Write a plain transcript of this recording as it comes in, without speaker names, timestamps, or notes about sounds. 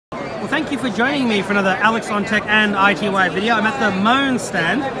Well, thank you for joining me for another Alex on Tech and ITY video. I'm at the Moen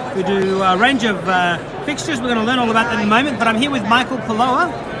stand. We do a range of fixtures. We're going to learn all about that in a moment, but I'm here with Michael Paloa.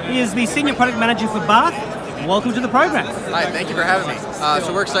 He is the Senior Product Manager for Bath. Welcome to the program. Hi, thank you for having me.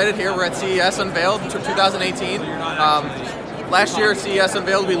 So we're excited here. We're at CES Unveiled 2018. Last year at CES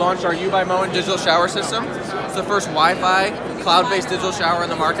Unveiled, we launched our U by Moen digital shower system. It's the first Wi-Fi, cloud-based digital shower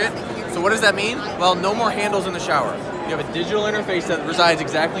in the market. So what does that mean? Well, no more handles in the shower. You have a digital interface that resides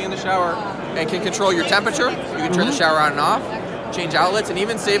exactly in the shower and can control your temperature. You can turn the shower on and off, change outlets, and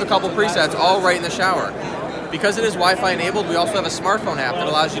even save a couple presets all right in the shower. Because it is Wi-Fi enabled, we also have a smartphone app that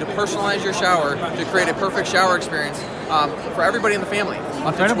allows you to personalize your shower to create a perfect shower experience for everybody in the family.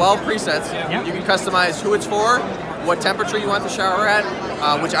 Up to 12 presets. Yep. You can customize who it's for, what temperature you want the shower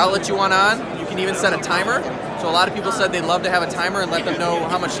at, which outlet you want on. You can even set a timer. So a lot of people said they'd love to have a timer and let them know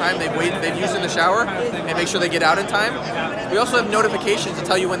how much time they've used in the shower and make sure they get out in time. We also have notifications to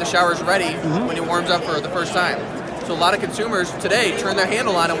tell you when the shower is ready when it warms up for the first time. So a lot of consumers today turn their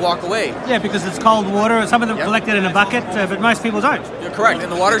handle on and walk away. Yeah, because it's cold water. Some of them collect it in a bucket, but most people don't. You're correct,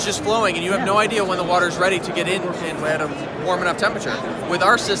 and the water's just flowing, and you have no idea when the water's ready to get in and at a warm enough temperature. With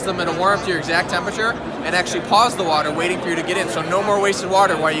our system, it'll warm up to your exact temperature and actually pause the water, waiting for you to get in. So no more wasted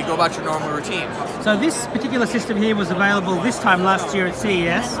water while you go about your normal routine. So this particular system here was available this time last year at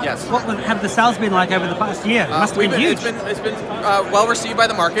CES. Yes. What have the sales been like over the past year? It must have been huge. It's been well received by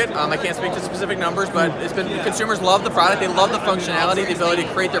the market. I can't speak to specific numbers, but consumers love the product. They love the functionality, the ability to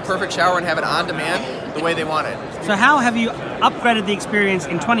create their perfect shower and have it on demand the way they want it. So how have you upgraded the experience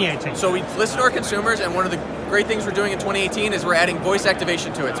in 2018? So we listened to our consumers, and one of the great things we're doing in 2018 is we're adding voice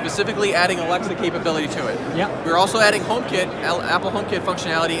activation to it, specifically adding Alexa capability to it. Yep. We're also adding HomeKit, Apple HomeKit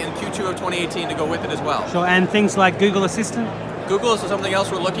functionality in Q2 of 2018 to go with it as well. Sure, and things like Google Assistant? Google is something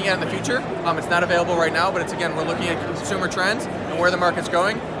else we're looking at in the future. It's not available right now, but we're looking at consumer trends and where the market's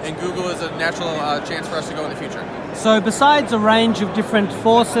going, and Google is a natural chance for us to go in the future. So besides a range of different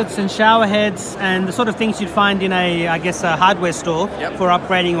faucets and shower heads and the sort of things you'd find in a hardware store for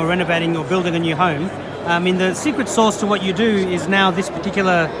upgrading or renovating or building a new home, the secret sauce to what you do is now this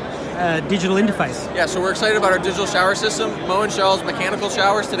particular digital interface. Yeah, so we're excited about our digital shower system. Moen sells mechanical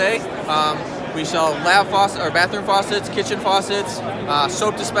showers today. We sell bathroom faucets, kitchen faucets,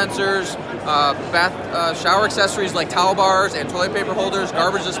 soap dispensers, shower accessories like towel bars and toilet paper holders,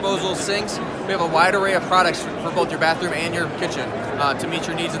 garbage disposal, sinks. We have a wide array of products for both your bathroom and your kitchen to meet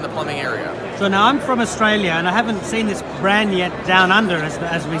your needs in the plumbing area. So now I'm from Australia and I haven't seen this brand yet down under,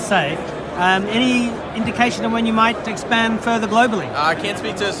 as we say. Any indication of when you might expand further globally? I can't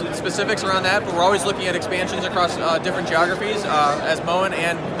speak to specifics around that, but we're always looking at expansions across different geographies as Moen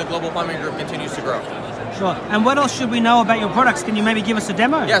and the Global Plumbing Group continues to grow. Sure. And what else should we know about your products? Can you maybe give us a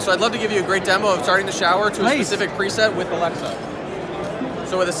demo? Yeah, so I'd love to give you a great demo of starting the shower to a specific preset with Alexa.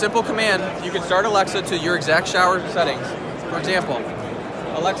 So with a simple command, you can start Alexa to your exact shower settings. For example,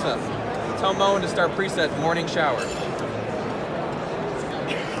 Alexa, tell Moen to start preset morning shower.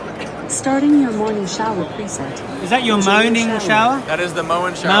 Starting your morning shower preset. Is that your moaning shower? That is the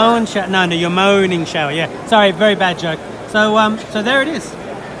Moen shower. Moen shower. No, your moaning shower. Yeah. Sorry, very bad joke. So, so there it is.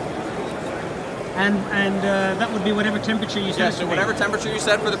 And that would be whatever temperature you set. Yeah. So whatever temperature you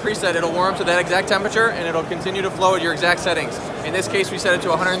set for the preset, it'll warm to that exact temperature, and it'll continue to flow at your exact settings. In this case, we set it to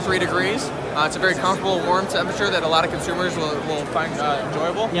 103 degrees. It's a very comfortable, warm temperature that a lot of consumers will find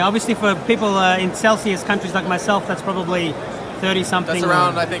enjoyable. Yeah. Obviously, for people in Celsius countries like myself, that's probably 30-something. That's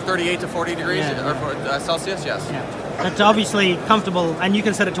around, I think, 38 to 40 degrees or Celsius, yes. Yeah. That's obviously comfortable, and you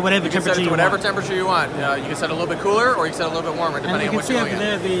can set it to whatever temperature you want. Whatever temperature you want. You can set it a little bit cooler, or you can set it a little bit warmer, depending on what you're doing. And you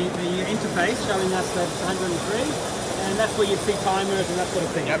can see over there the interface showing us that it's 103, and that's where you see timers and that sort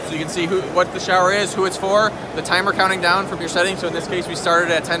of thing. Yep, so you can see what the shower is, who it's for, the timer counting down from your settings. So in this case, we started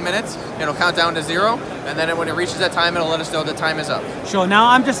at 10 minutes, and it'll count down to 0, and then when it reaches that time, it'll let us know the time is up. Sure. Now,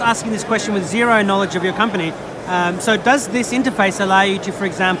 I'm just asking this question with zero knowledge of your company. So does this interface allow you to, for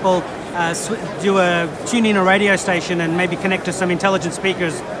example, tune in a radio station and maybe connect to some intelligent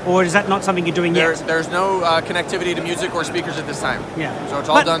speakers, or is that not something you're doing yet? There's no connectivity to music or speakers at this time. Yeah. So it's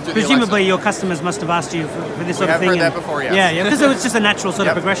all done through the Alexa. Presumably your customers must have asked you for this sort of thing. We have heard that before, yes. Yeah, because it was just a natural sort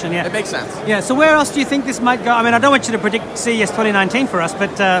of progression, yeah. It makes sense. Yeah, so where else do you think this might go? I mean, I don't want you to predict CES 2019 for us,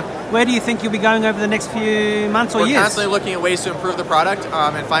 but where do you think you'll be going over the next few months or years? We're constantly looking at ways to improve the product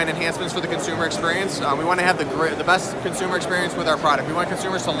and find enhancements for the consumer experience. We want to have the best consumer experience with our product. We want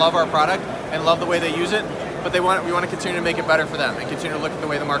consumers to love our product and love the way they use it. but we want to continue to make it better for them and continue to look at the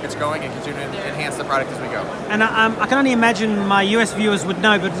way the market's going and continue to enhance the product as we go. And I can only imagine my US viewers would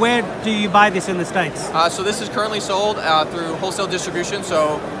know, but where do you buy this in the States? So this is currently sold through wholesale distribution,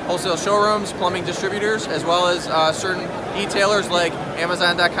 so wholesale showrooms, plumbing distributors, as well as certain e-tailers like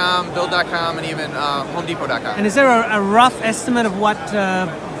Amazon.com, Build.com, and even HomeDepot.com. And is there a rough estimate of what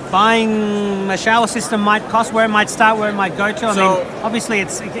buying a shower system might cost, where it might start, where it might go to? I mean, obviously it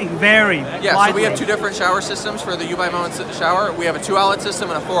can vary. Yeah, widely. so we have two different shower systems for the U by Moen shower. We have a 2-outlet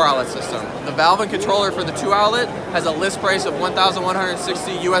system and a 4-outlet system. The valve and controller for the 2-outlet has a list price of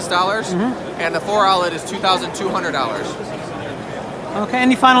 $1,160 US, and the 4-outlet is $2,200. Okay,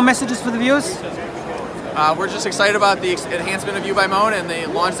 any final messages for the viewers? We're just excited about the enhancement of U by Moen and the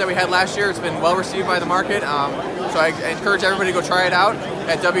launch that we had last year. It's been well received by the market, so I encourage everybody to go try it out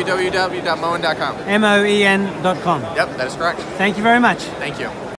at www.moen.com. Moen.com. Yep, that is correct. Thank you very much. Thank you.